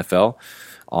NFL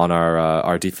on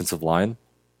our defensive line?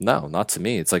 No, not to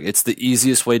me. It's like it's the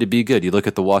easiest way to be good. You look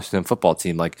at the Washington football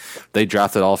team, like they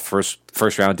drafted all first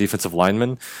round defensive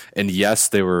linemen, and yes,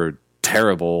 they were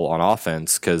terrible on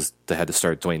offense because they had to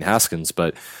start Dwayne Haskins,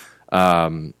 but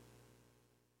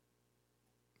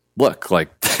look,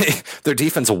 like their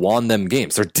defense won them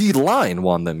games. Their D-line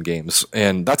won them games,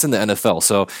 and that's in the NFL.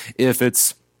 So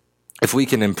if we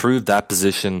can improve that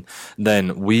position, then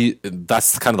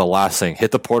that's kind of the last thing.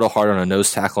 Hit the portal hard on a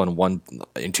nose tackle and 1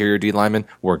 interior D lineman.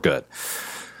 We're good.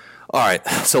 All right.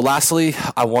 So lastly,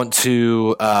 I want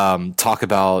to talk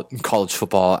about college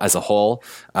football as a whole.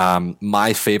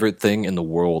 My favorite thing in the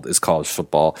world is college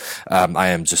football. I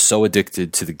am just so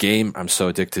addicted to the game. I'm so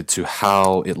addicted to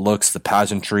how it looks, the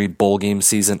pageantry, bowl game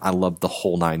season. I love the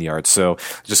whole 9 yards. So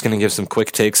just going to give some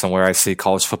quick takes on where I see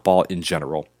college football in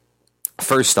general.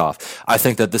 First off, I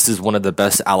think that this is one of the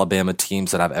best Alabama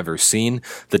teams that I've ever seen.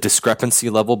 The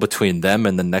discrepancy level between them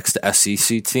and the next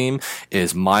SEC team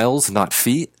is miles, not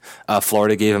feet.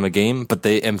 Florida gave them a game, but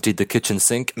they emptied the kitchen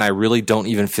sink, and I really don't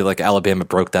even feel like Alabama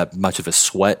broke that much of a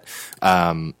sweat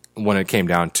when it came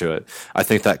down to it. I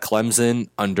think that Clemson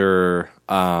under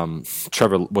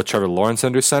Trevor Lawrence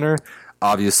under center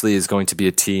obviously is going to be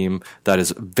a team that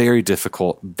is very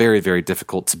difficult, very, very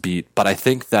difficult to beat, but I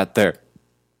think that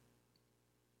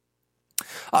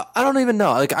I don't even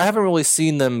know. Like I haven't really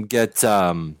seen them get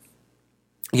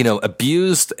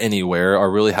abused anywhere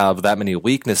or really have that many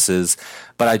weaknesses.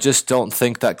 But I just don't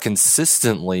think that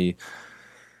consistently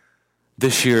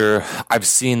this year I've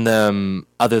seen them,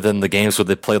 other than the games where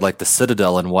they played like the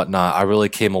Citadel and whatnot. I really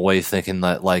came away thinking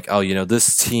that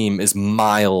this team is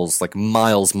miles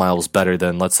better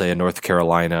than, let's say, a North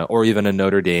Carolina or even a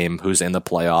Notre Dame who's in the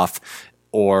playoff,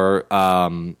 or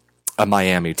a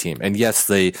Miami team. And yes,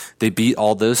 they beat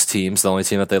all those teams. The only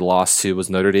team that they lost to was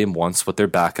Notre Dame once with their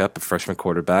backup, a freshman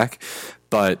quarterback.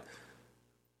 But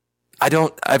I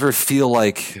don't ever feel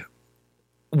like,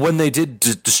 when they did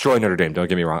destroy Notre Dame, don't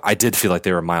get me wrong, I did feel like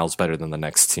they were miles better than the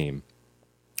next team.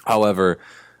 However,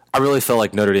 I really felt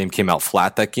like Notre Dame came out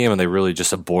flat that game, and they really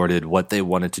just aborted what they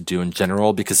wanted to do in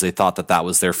general because they thought that that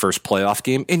was their first playoff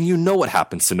game. And you know what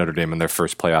happens to Notre Dame in their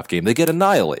first playoff game. They get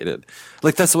annihilated.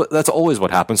 Like, that's always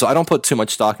what happens. So I don't put too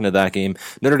much stock into that game.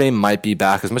 Notre Dame might be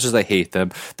back. As much as I hate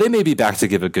them, they may be back to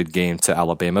give a good game to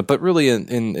Alabama. But really,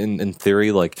 in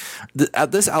theory,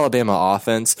 this Alabama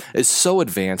offense is so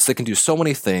advanced. They can do so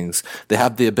many things. They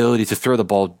have the ability to throw the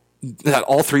ball at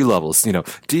all three levels,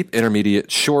 deep, intermediate,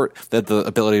 short. They have the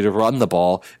ability to run the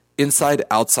ball inside,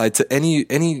 outside, to any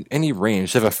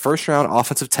range. They have a first-round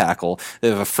offensive tackle. They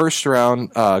have a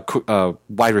first-round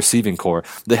wide receiving core.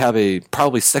 They have a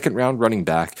probably second-round running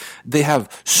back. They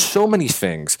have so many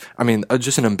things. I mean,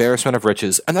 just an embarrassment of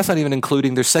riches. And that's not even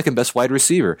including their second-best wide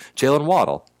receiver, Jalen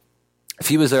Waddle. If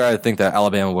he was there, I think that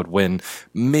Alabama would win,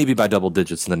 maybe by double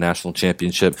digits in the national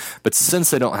championship. But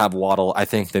since they don't have Waddle, I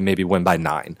think they maybe win by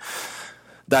 9.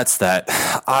 That's that.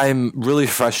 I'm really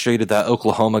frustrated that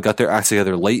Oklahoma got their act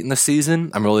together late in the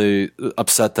season. I'm really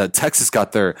upset that Texas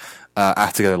got their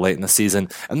act together late in the season.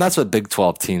 And that's what Big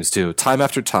 12 teams do. Time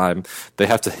after time, they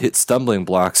have to hit stumbling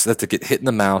blocks. They have to get hit in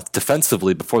the mouth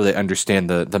defensively before they understand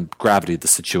the gravity of the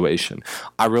situation.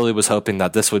 I really was hoping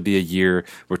that this would be a year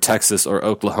where Texas or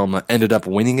Oklahoma ended up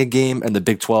winning a game, and the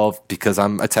Big 12, because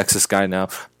I'm a Texas guy now,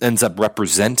 ends up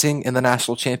representing in the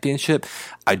national championship.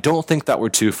 I don't think that we're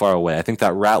too far away. I think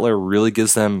that Rattler really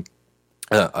gives them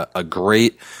a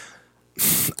great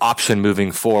option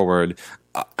moving forward.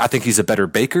 I think he's a better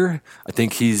Baker. I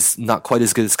think he's not quite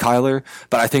as good as Kyler,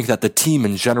 but I think that the team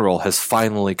in general has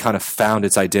finally kind of found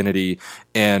its identity,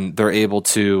 and they're able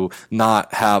to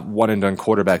not have one-and-done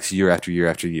quarterbacks year after year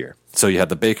after year. So you have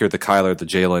the Baker, the Kyler, the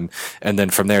Jalen, and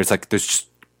then from there it's like there's just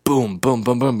boom, boom,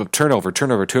 boom, boom, turnover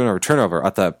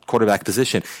at that quarterback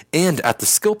position and at the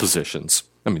skill positions.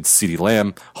 I mean, CeeDee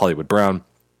Lamb, Hollywood Brown,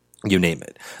 you name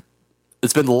it.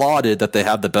 It's been lauded that they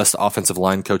have the best offensive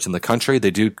line coach in the country.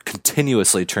 They do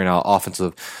continuously turn out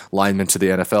offensive linemen to the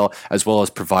NFL, as well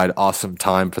as provide awesome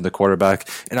time for the quarterback.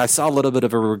 And I saw a little bit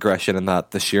of a regression in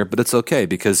that this year, but it's okay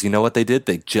because you know what they did?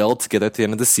 They gelled together at the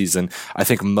end of the season. I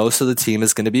think most of the team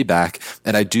is going to be back,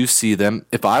 and I do see them.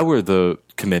 If I were the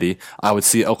committee, I would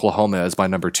see Oklahoma as my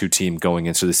number 2 team going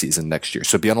into the season next year.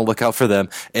 So be on the lookout for them.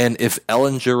 And if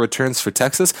Ehlinger returns for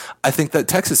Texas, I think that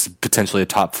Texas is potentially a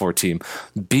top 4 team.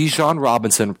 Bijan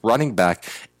Robinson, running back.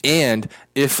 And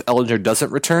if Ehlinger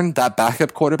doesn't return, that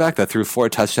backup quarterback that threw 4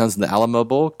 touchdowns in the Alamo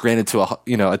Bowl, granted to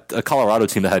a Colorado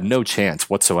team that had no chance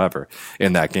whatsoever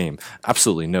in that game.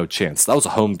 Absolutely no chance. That was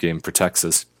a home game for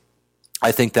Texas.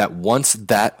 I think that once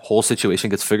that whole situation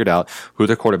gets figured out, who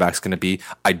their quarterback's going to be,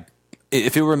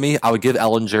 if it were me, I would give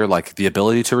Ehlinger the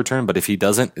ability to return, but if he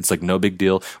doesn't, it's no big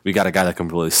deal. We got a guy that can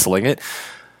really sling it.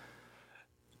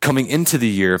 Coming into the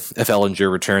year, if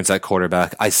Ehlinger returns at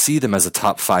quarterback, I see them as a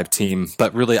top 5 team,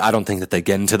 but really I don't think that they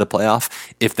get into the playoff.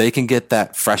 If they can get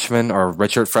that freshman or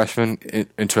redshirt freshman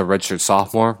into a redshirt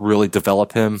sophomore, really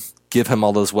develop him, give him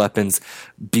all those weapons,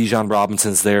 Bijan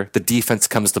Robinson's there, the defense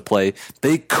comes to play,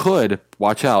 they could,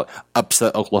 watch out,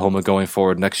 upset Oklahoma going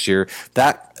forward next year.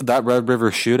 That Red River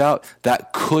shootout,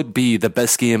 that could be the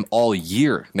best game all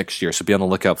year next year, so be on the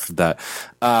lookout for that.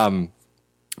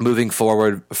 Moving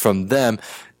forward from them,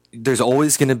 there's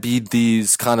always going to be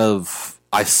these kind of,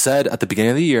 I said at the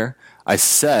beginning of the year,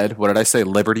 what did I say?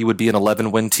 Liberty would be an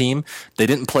 11-win team. They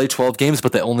didn't play 12 games,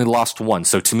 but they only lost 1.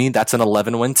 So to me, that's an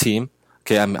 11-win team.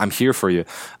 Okay, I'm here for you.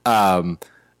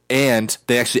 And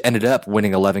they actually ended up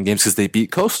winning 11 games because they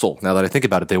beat Coastal. Now that I think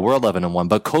about it, they were 11-1,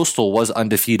 but Coastal was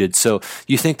undefeated. So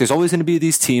you think there's always going to be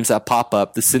these teams that pop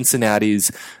up, the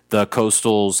Cincinnatis, the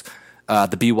Coastals,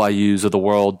 the BYUs of the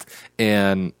world.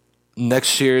 And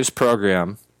next year's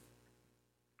program,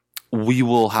 we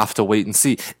will have to wait and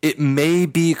see. It may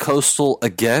be Coastal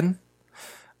again.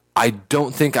 I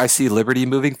don't think I see Liberty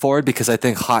moving forward because I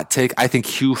think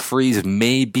Hugh Freeze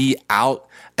may be out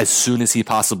as soon as he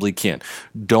possibly can.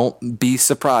 Don't be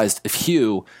surprised if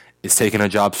Hugh is taking a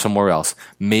job somewhere else.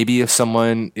 Maybe if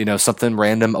someone, something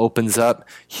random opens up,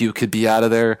 Hugh could be out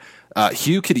of there.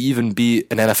 Hugh could even be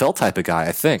an NFL type of guy,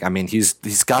 I think. I mean, he's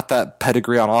got that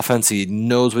pedigree on offense. He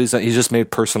knows what he's done. He's just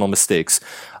made personal mistakes.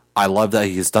 I love that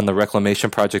he's done the reclamation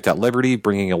project at Liberty,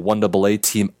 bringing a 1AA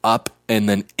team up and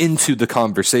then into the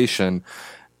conversation,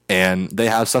 and they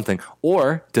have something.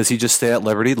 Or does he just stay at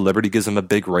Liberty? Liberty gives him a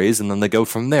big raise, and then they go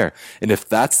from there. And if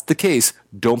that's the case,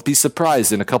 don't be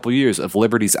surprised in a couple years if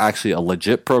Liberty's actually a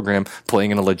legit program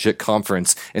playing in a legit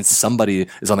conference, and somebody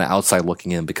is on the outside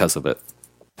looking in because of it.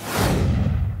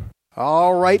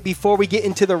 All right, before we get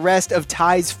into the rest of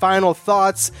Ty's final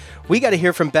thoughts, we got to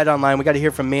hear from BetOnline. We got to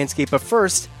hear from Manscaped. But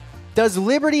first, does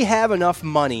Liberty have enough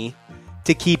money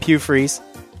to keep Hugh Freeze?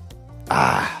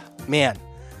 Man,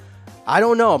 I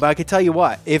don't know, but I can tell you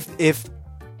what, if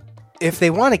they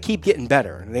want to keep getting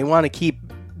better, they want to keep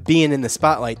being in the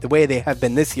spotlight the way they have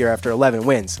been this year after 11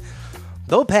 wins,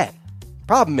 they'll pay.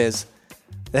 Problem is,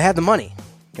 they have the money.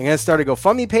 They're going to start a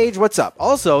GoFundMe page. What's up?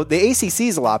 Also, the ACC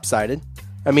is lopsided.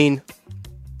 I mean,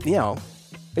 you know,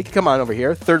 they could come on over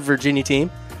here, third Virginia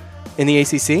team in the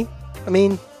ACC. I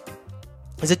mean,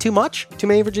 is it too much? Too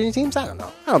many Virginia teams? I don't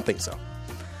know. I don't think so.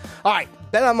 All right.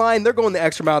 BetOnline, they're going the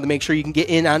extra mile to make sure you can get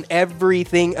in on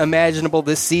everything imaginable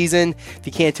this season. If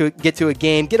you can't get to a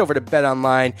game, get over to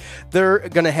BetOnline. They're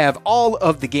going to have all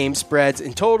of the game spreads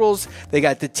and totals. They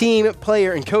got the team,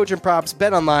 player, and coaching props.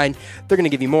 BetOnline, they're going to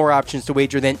give you more options to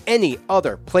wager than any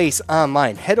other place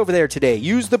online. Head over there today.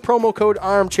 Use the promo code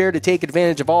ARMCHAIR to take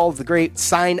advantage of all of the great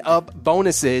sign-up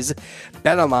bonuses.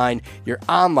 BetOnline, your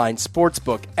online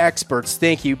sportsbook experts.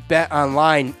 Thank you,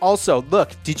 BetOnline. Also,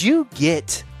 look, did you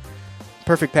get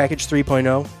Perfect Package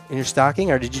 3.0 in your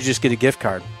stocking, or did you just get a gift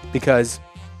card? Because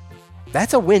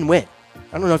that's a win-win.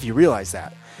 I don't know if you realize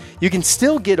that. You can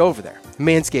still get over there,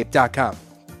 manscaped.com,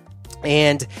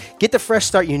 and get the fresh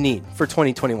start you need for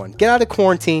 2021. Get out of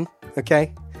quarantine,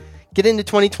 okay? Get into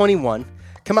 2021.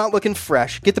 Come out looking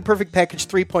fresh. Get the Perfect Package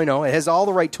 3.0. It has all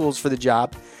the right tools for the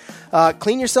job.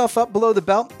 Clean yourself up below the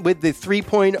belt with the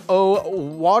 3.0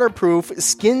 waterproof,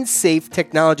 skin-safe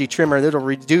technology trimmer that'll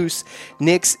reduce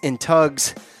nicks and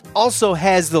tugs. Also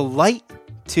has the light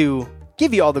to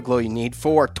give you all the glow you need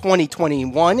for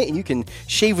 2021, and you can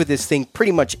shave with this thing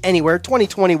pretty much anywhere.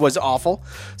 2020 was awful,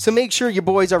 so make sure your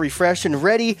boys are refreshed and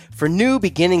ready for new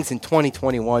beginnings in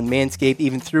 2021. Manscaped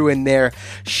even threw in their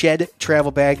shed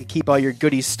travel bag to keep all your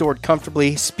goodies stored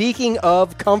comfortably. Speaking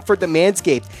of comfort, the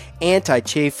Manscaped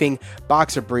anti-chafing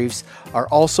boxer briefs are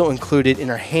also included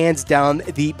and are hands down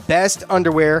the best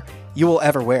underwear you will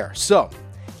ever wear. So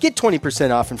get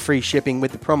 20% off and free shipping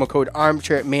with the promo code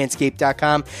armchair at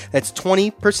manscaped.com. That's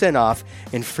 20% off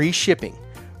and free shipping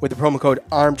with the promo code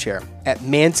armchair at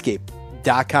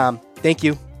manscaped.com. Thank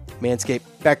you, Manscaped.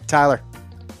 Back to Tyler.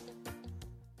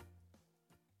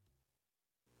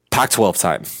 Pac-12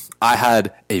 time. I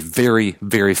had a very,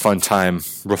 very fun time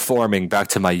reforming back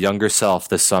to my younger self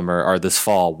this summer or this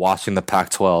fall, watching the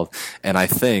Pac-12. And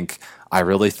I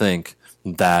really think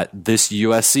that this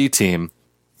USC team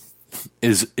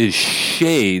is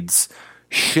shades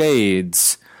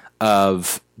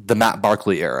of the Matt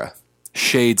Barkley era.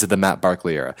 Shades of the Matt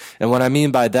Barkley era. And what I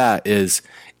mean by that is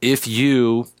if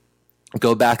you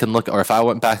go back and look, or if I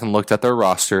went back and looked at their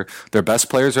roster, their best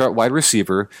players are at wide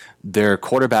receiver. Their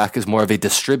quarterback is more of a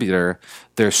distributor.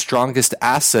 Their strongest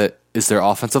asset is their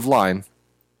offensive line.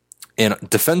 And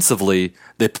defensively,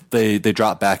 they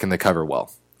drop back and they cover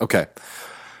well. Okay.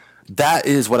 That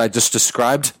is what I just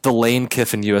described, the Lane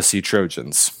Kiffin USC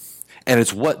Trojans. And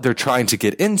it's what they're trying to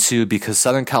get into because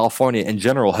Southern California in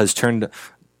general has turned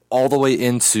all the way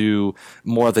into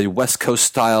more of a West Coast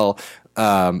style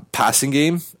passing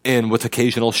game and with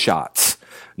occasional shots.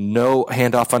 No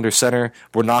handoff under center.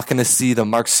 We're not going to see the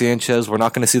Mark Sanchez. We're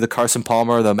not going to see the Carson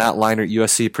Palmer, the Matt Leinart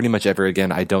USC pretty much ever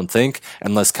again, I don't think,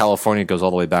 unless California goes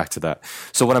all the way back to that.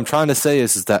 So what I'm trying to say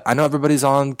is that I know everybody's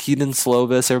on Keaton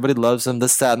Slovis. Everybody loves him,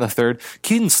 this, that, and the third.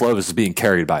 Keaton Slovis is being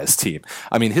carried by his team.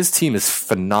 I mean, his team is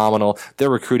phenomenal. They're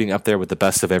recruiting up there with the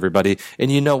best of everybody.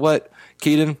 And you know what,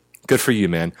 Keaton? Good for you,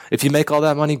 man. If you make all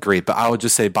that money, great. But I would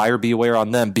just say buyer beware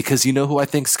on them because you know who I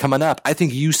think is coming up? I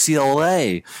think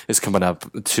UCLA is coming up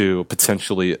to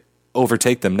potentially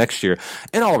overtake them next year.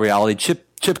 In all reality,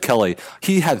 Chip Kelly,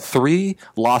 he had 3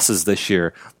 losses this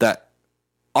year that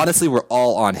honestly were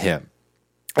all on him.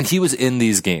 And he was in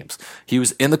these games. He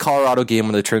was in the Colorado game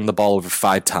when they turned the ball over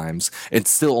 5 times and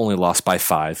still only lost by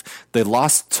 5. They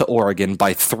lost to Oregon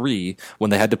by 3 when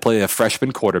they had to play a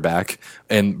freshman quarterback.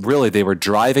 And really, they were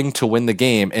driving to win the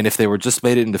game. And if they were just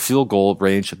made it into field goal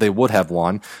range, they would have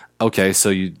won. Okay, so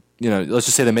you know, let's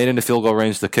just say they made it into field goal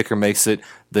range. The kicker makes it.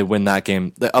 They win that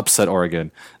game. They upset Oregon.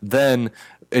 Then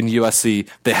in USC,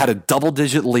 they had a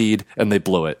double-digit lead and they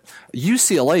blew it.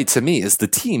 UCLA, to me, is the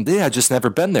team. They had just never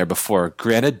been there before.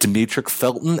 Granted, Demetric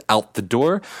Felton out the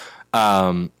door.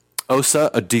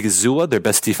 Osa Odigizua, their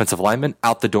best defensive lineman,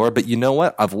 out the door. But you know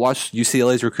what? I've watched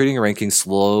UCLA's recruiting rankings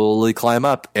slowly climb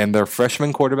up, and their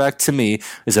freshman quarterback, to me,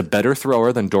 is a better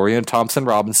thrower than Dorian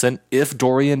Thompson-Robinson. If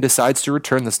Dorian decides to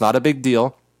return, that's not a big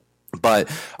deal.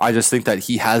 But I just think that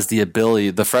he has the ability,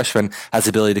 the freshman has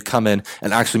the ability to come in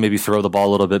and actually maybe throw the ball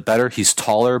a little bit better. He's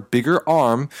taller, bigger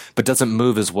arm, but doesn't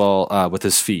move as well with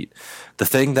his feet. The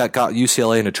thing that got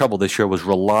UCLA into trouble this year was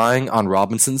relying on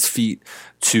Robinson's feet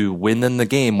to win in the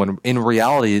game when in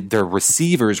reality their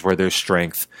receivers were their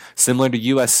strength, similar to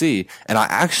USC. And I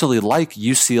actually like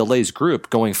UCLA's group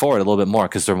going forward a little bit more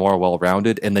because they're more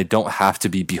well-rounded and they don't have to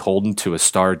be beholden to a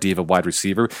star diva wide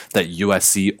receiver that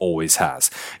USC always has.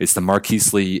 It's the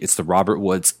Marquise Lee, it's the Robert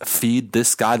Woods. Feed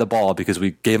this guy the ball because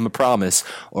we gave him a promise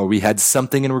or we had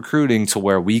something in recruiting to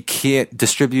where we can't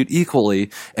distribute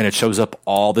equally and it shows up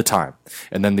all the time.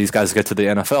 And then these guys get to the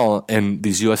NFL and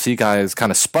these USC guys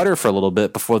kind of sputter for a little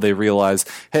bit before they realize,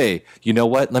 hey, you know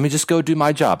what? Let me just go do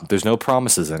my job. There's no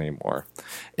promises anymore.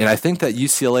 And I think that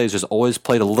UCLA has just always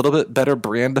played a little bit better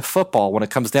brand of football when it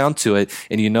comes down to it.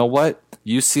 And you know what?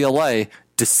 UCLA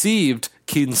deceived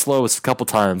Keaton Slovis a couple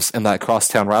times in that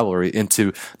crosstown rivalry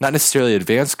into not necessarily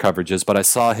advanced coverages, but I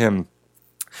saw him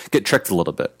get tricked a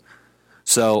little bit.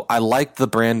 So I like the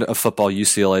brand of football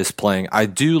UCLA is playing. I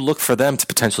do look for them to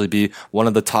potentially be one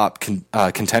of the top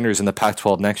contenders in the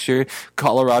Pac-12 next year.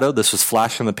 Colorado, this was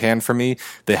flash in the pan for me.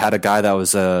 They had a guy that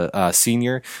was a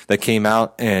senior that came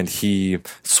out and he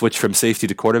switched from safety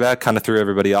to quarterback, kind of threw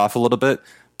everybody off a little bit,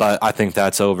 but I think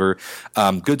that's over.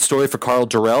 Good story for Carl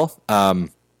Durrell.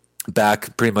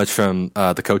 Back pretty much from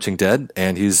the coaching dead,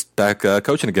 and he's back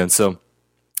coaching again. So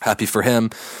happy for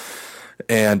him.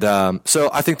 And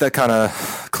so I think that kind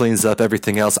of cleans up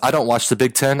everything else. I don't watch the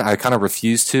Big Ten. I kind of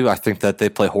refuse to. I think that they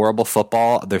play horrible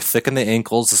football. They're thick in the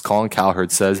ankles, as Colin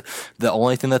Cowherd says. The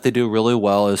only thing that they do really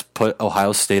well is put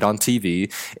Ohio State on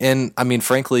TV. And, I mean,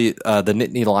 frankly, the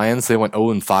Nittany Lions, they went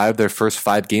 0-5 their first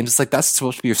 5 games. It's like, that's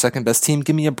supposed to be your second best team.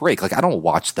 Give me a break. Like, I don't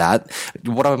watch that.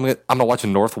 What I'm going to watch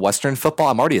Northwestern football.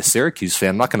 I'm already a Syracuse fan.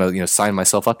 I'm not going to sign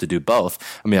myself up to do both.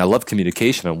 I mean, I love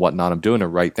communication and whatnot. I'm doing it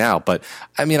right now. But,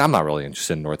 I mean, I'm not really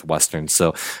interested in Northwestern.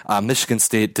 So Michigan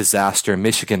State disaster,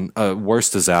 Michigan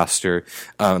worst disaster.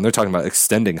 They're talking about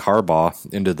extending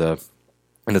Harbaugh into the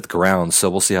ground. So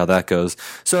we'll see how that goes.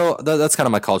 So that's kind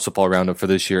of my college football roundup for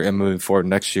this year and moving forward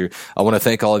next year. I want to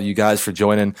thank all of you guys for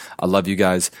joining. I love you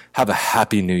guys. Have a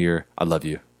happy new year. I love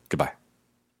you. Goodbye.